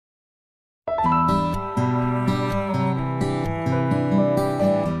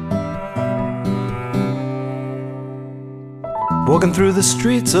Walking through the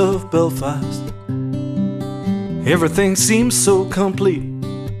streets of Belfast, everything seems so complete.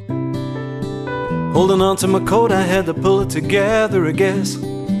 Holding on to my coat, I had to pull it together, I guess.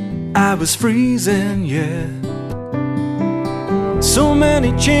 I was freezing, yeah. So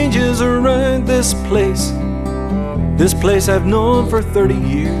many changes around this place I've known for 30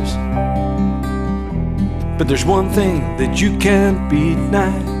 years. But there's one thing that you can't beat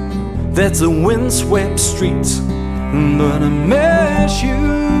now, that's the windswept streets. But I miss you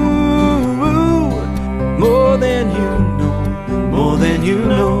more than you know, more than you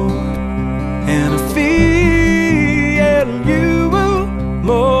know. And I feel you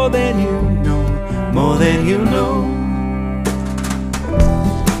more than you know, more than you know.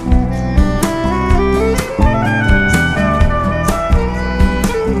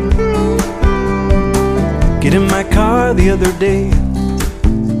 Get in my car the other day,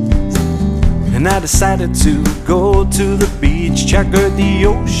 and I decided to go to the beach, check out the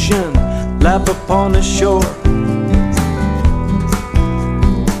ocean, lap upon the shore.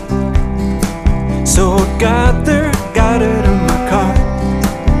 So I got there, got out of my car.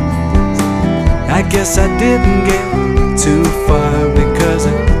 I guess I didn't get too far, because I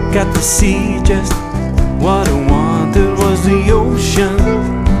got to see just what I wanted was the ocean.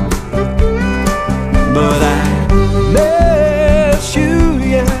 But I miss you,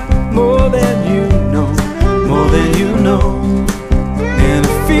 yeah, more than you know, more than you know. And I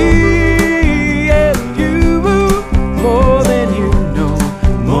feel you more than you know,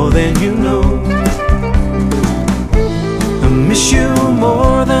 more than you know. I miss you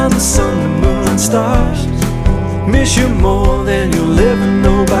more than the sun, the moon and stars. Miss you more than you'll ever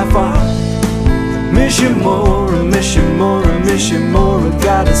know by far. Miss you more, I miss you more, I miss you more. I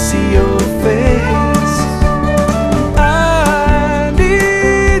gotta see your face.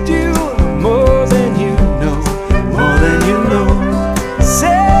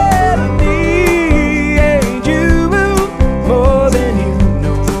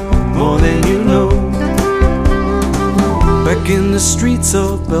 In the streets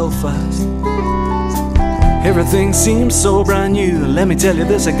of Belfast, everything seems so brand new. Let me tell you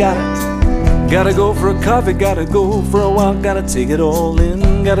this, I gotta go for a coffee, gotta go for a walk, gotta take it all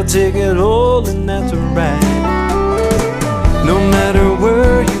in, gotta take it all in, that's right. No matter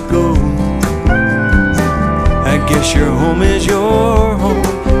where you go, I guess your home is your home.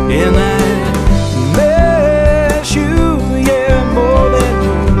 And I miss you, yeah, more than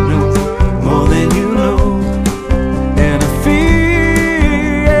you know, more than you know.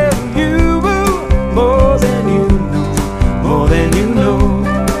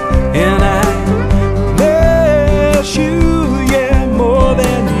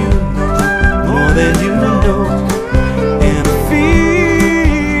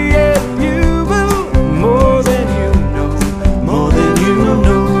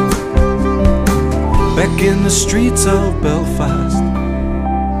 In the streets of Belfast,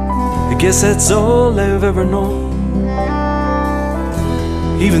 I guess that's all I've ever known.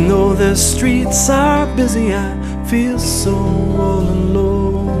 Even though the streets are busy, I feel so all alone.